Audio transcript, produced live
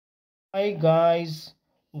Hi guys,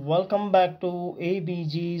 welcome back to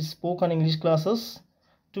ABG Spoken English classes.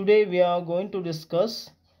 Today we are going to discuss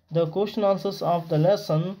the question answers of the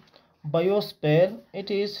lesson Biosphere.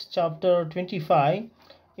 It is chapter 25.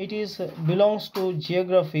 It is belongs to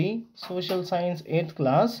Geography, Social Science 8th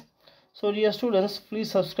class. So dear students,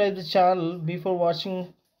 please subscribe the channel before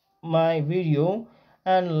watching my video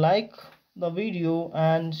and like the video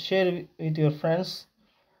and share with your friends.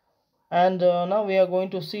 And now we are going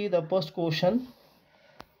to see the first question.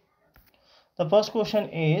 The first question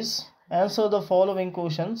is answer the following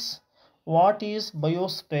questions. What is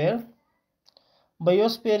biosphere?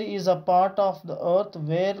 Biosphere is a part of the earth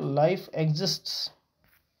where life exists.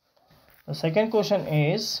 The second question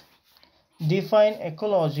is define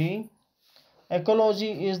ecology.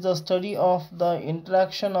 Ecology is the study of the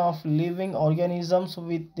interaction of living organisms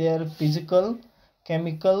with their physical,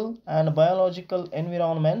 chemical and biological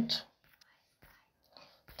environment.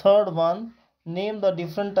 Third one, name the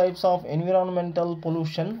different types of environmental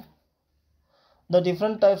pollution. The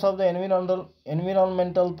different types of the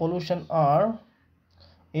environmental pollution are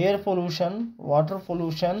air pollution, water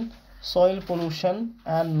pollution, soil pollution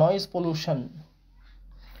and noise pollution.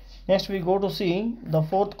 Next we go to see the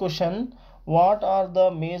fourth question. What are the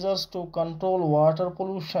measures to control water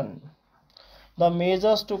pollution? The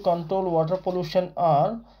measures to control water pollution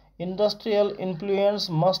are industrial influence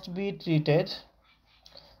must be treated,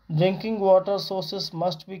 drinking water sources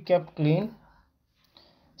must be kept clean,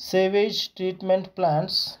 sewage treatment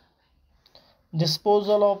plants,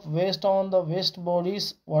 disposal of waste on the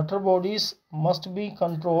water bodies must be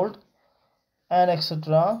controlled, and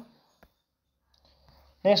etc.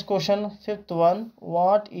 Next question, fifth one.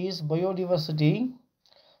 What is biodiversity?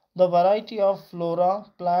 The variety of flora,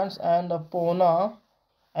 plants and fauna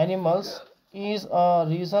animals is a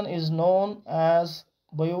reason is known as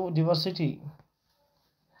biodiversity.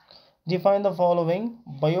 Define the following.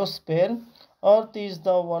 Biosphere. Earth is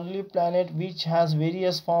the only planet which has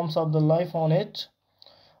various forms of the life on it.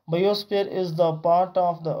 Biosphere is the part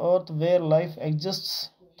of the earth where life exists.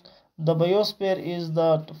 The biosphere is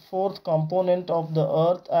the fourth component of the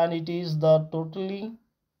earth and it is the totality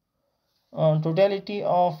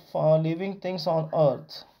of living things on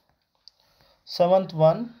earth. Seventh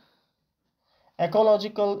one,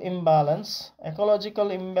 ecological imbalance. Ecological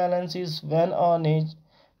imbalance is when a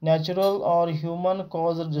natural or human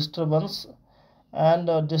caused disturbance and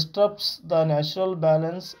disrupts the natural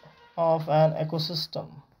balance of an ecosystem.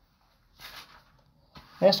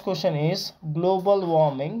 Next question is global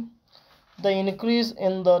warming. The increase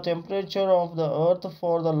in the temperature of the earth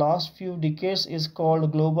for the last few decades is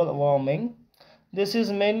called global warming. This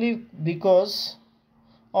is mainly because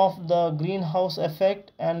of the greenhouse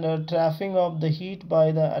effect and trapping of the heat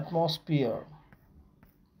by the atmosphere.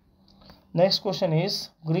 Next question is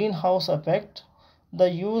greenhouse effect. The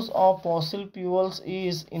use of fossil fuels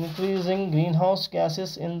is increasing greenhouse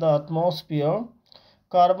gases in the atmosphere.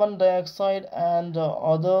 Carbon dioxide and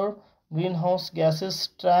other greenhouse gases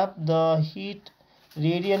trap the heat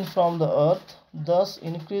radiant from the earth. Thus,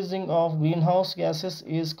 increasing of greenhouse gases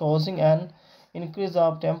is causing an increase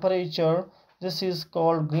of temperature. This is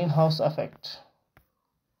called greenhouse effect.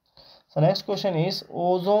 So next question is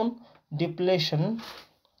ozone depletion.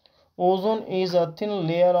 Ozone is a thin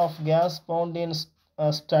layer of gas found in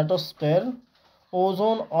stratosphere.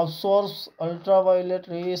 Ozone absorbs ultraviolet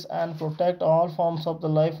rays and protects all forms of the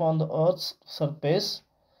life on the earth's surface.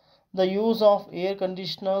 The use of air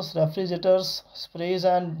conditioners, refrigerators, sprays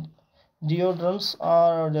and deodorants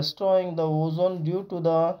are destroying the ozone due to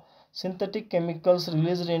the synthetic chemicals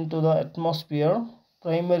released into the atmosphere,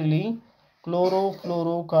 primarily Chloro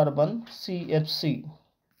Fluoro Carbon CFC.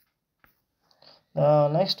 The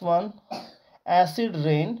next one, acid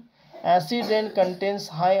rain. Acid rain contains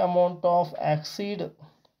high amount of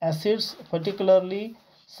acids, particularly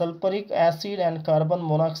sulphuric acid and carbon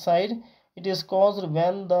monoxide. It is caused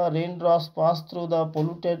when the raindrops pass through the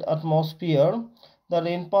polluted atmosphere. The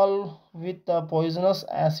rainfall with the poisonous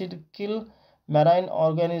acid kill marine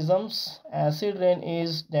organisms. Acid rain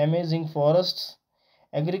is damaging forests,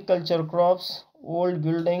 agriculture crops, old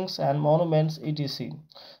buildings and monuments etc.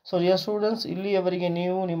 So dear students, ಇಲ್ಲಿಯವರೆಗೆ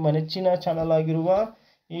ನೀವು ನಿಮ್ಮ ನೆಚ್ಚಿನ channel ಆಗಿರುವ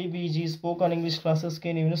ABG spoken English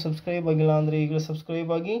ಕ್ಲಾಸಸ್ಗೆ ನೀವು subscribe ಆಗಿಲ್ಲ ಅಂದರೆ ಈಗಲೇ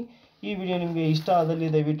subscribe ಆಗಿ. ಈ ವಿಡಿಯೋ ನಿಮಗೆ ಇಷ್ಟ ಆದಲ್ಲಿ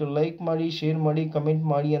ದಯವಿಟ್ಟು ಲೈಕ್ ಮಾಡಿ, ಶೇರ್ ಮಾಡಿ, ಕಮೆಂಟ್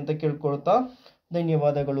ಮಾಡಿ ಅಂತ ಕೇಳ್ಕೊಳ್ತಾ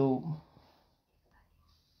ಧನ್ಯವಾದಗಳು.